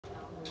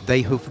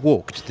They have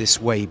walked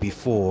this way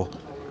before,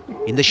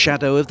 in the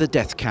shadow of the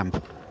death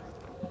camp,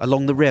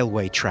 along the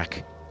railway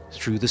track,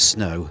 through the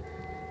snow.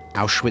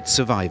 Auschwitz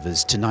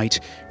survivors tonight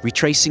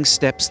retracing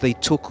steps they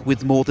took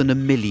with more than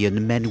 1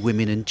 million men,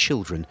 women and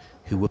children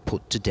who were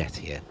put to death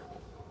here.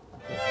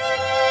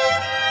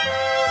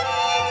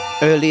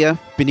 Earlier,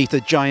 beneath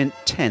a giant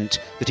tent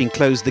that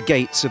enclosed the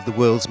gates of the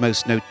world's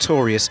most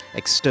notorious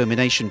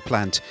extermination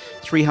plant,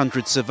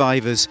 300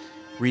 survivors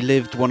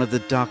relived one of the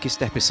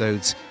darkest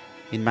episodes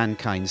in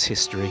mankind's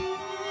history.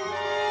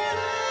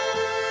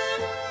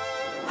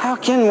 How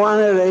can one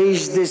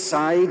erase the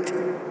sight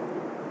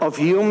of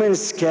human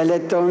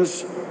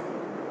skeletons,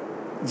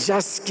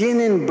 just skin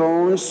and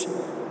bones,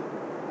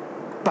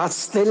 but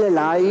still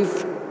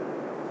alive?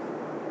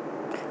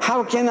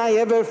 How can I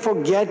ever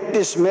forget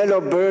the smell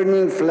of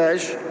burning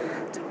flesh,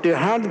 the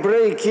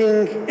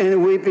heartbreaking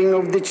and weeping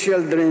of the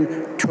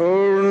children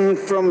torn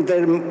from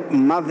their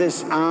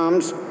mother's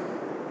arms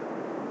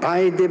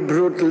by the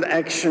brutal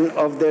action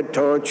of their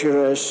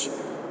torturers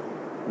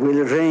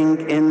will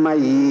ring in my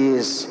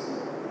ears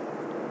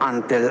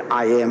until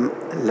I am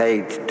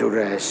laid to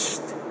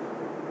rest.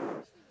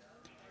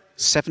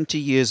 70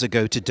 years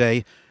ago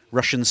today,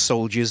 Russian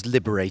soldiers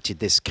liberated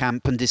this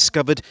camp and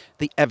discovered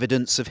the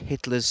evidence of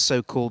Hitler's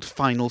so-called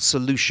final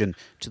solution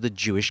to the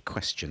Jewish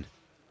question.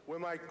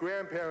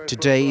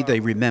 Today they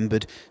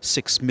remembered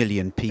 6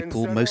 million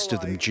people, most of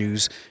them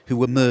Jews, who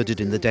were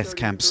murdered in the death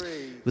camps,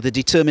 with a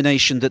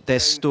determination that their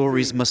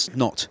stories must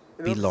not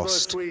be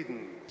lost.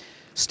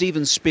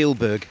 Steven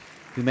Spielberg,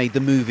 who made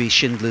the movie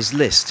Schindler's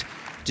List,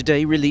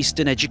 today released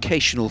an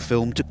educational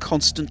film to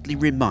constantly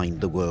remind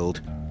the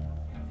world.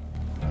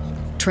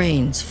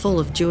 Trains full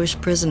of Jewish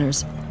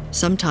prisoners,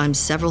 sometimes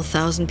several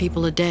thousand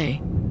people a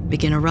day,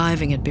 begin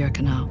arriving at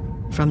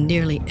Birkenau from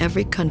nearly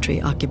every country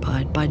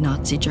occupied by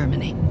Nazi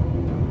Germany.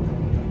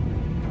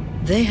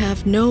 They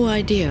have no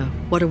idea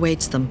what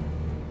awaits them,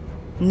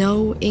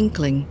 no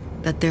inkling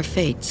that their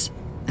fates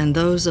and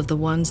those of the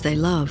ones they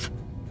love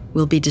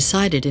will be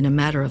decided in a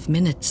matter of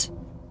minutes.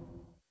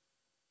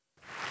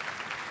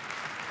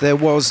 There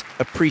was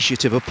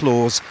appreciative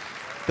applause,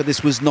 but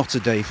this was not a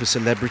day for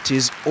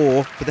celebrities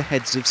or for the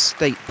heads of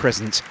state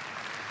present.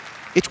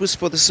 It was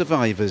for the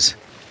survivors,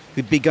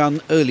 who'd begun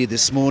early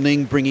this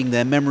morning bringing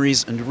their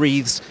memories and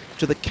wreaths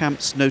to the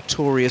camp's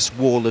notorious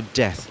wall of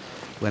death,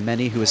 where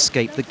many who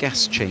escaped the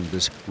gas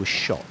chambers were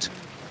shot.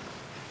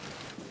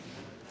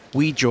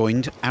 We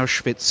joined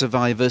Auschwitz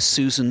survivor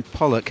Susan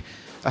Pollock,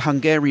 a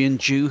Hungarian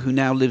Jew who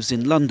now lives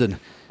in London,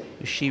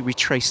 as she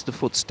retraced the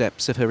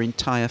footsteps of her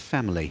entire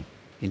family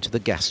into the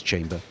gas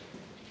chamber.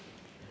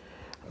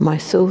 My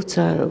thoughts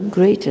are of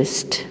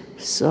greatest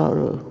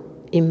sorrow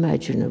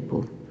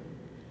imaginable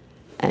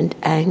and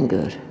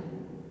anger.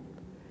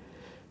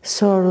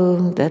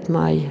 Sorrow that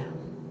my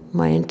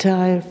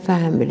entire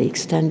family,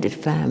 extended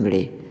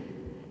family,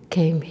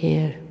 came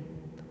here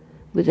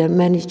with their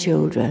many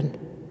children,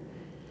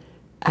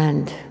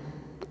 and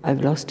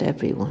I've lost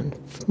everyone.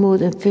 More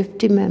than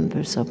 50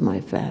 members of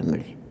my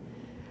family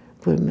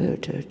were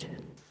murdered.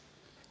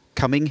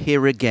 Coming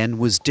here again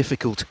was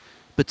difficult,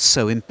 but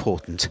so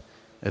important.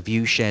 A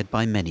view shared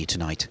by many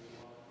tonight.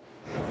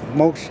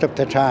 Most of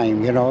the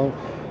time, you know,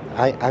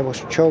 I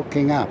was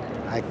choking up.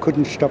 I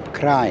couldn't stop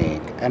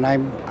crying. And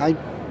I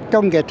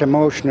don't get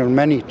emotional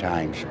many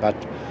times, but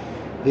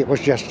it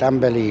was just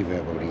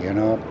unbelievable, you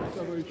know.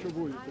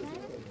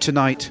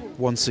 Tonight,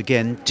 once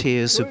again,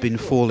 tears have been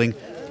falling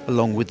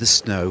along with the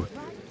snow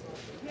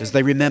as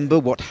they remember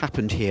what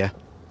happened here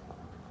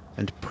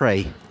and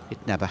pray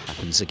it never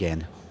happens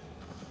again.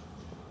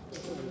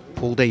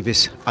 Paul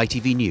Davis,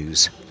 ITV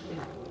News,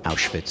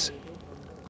 Auschwitz.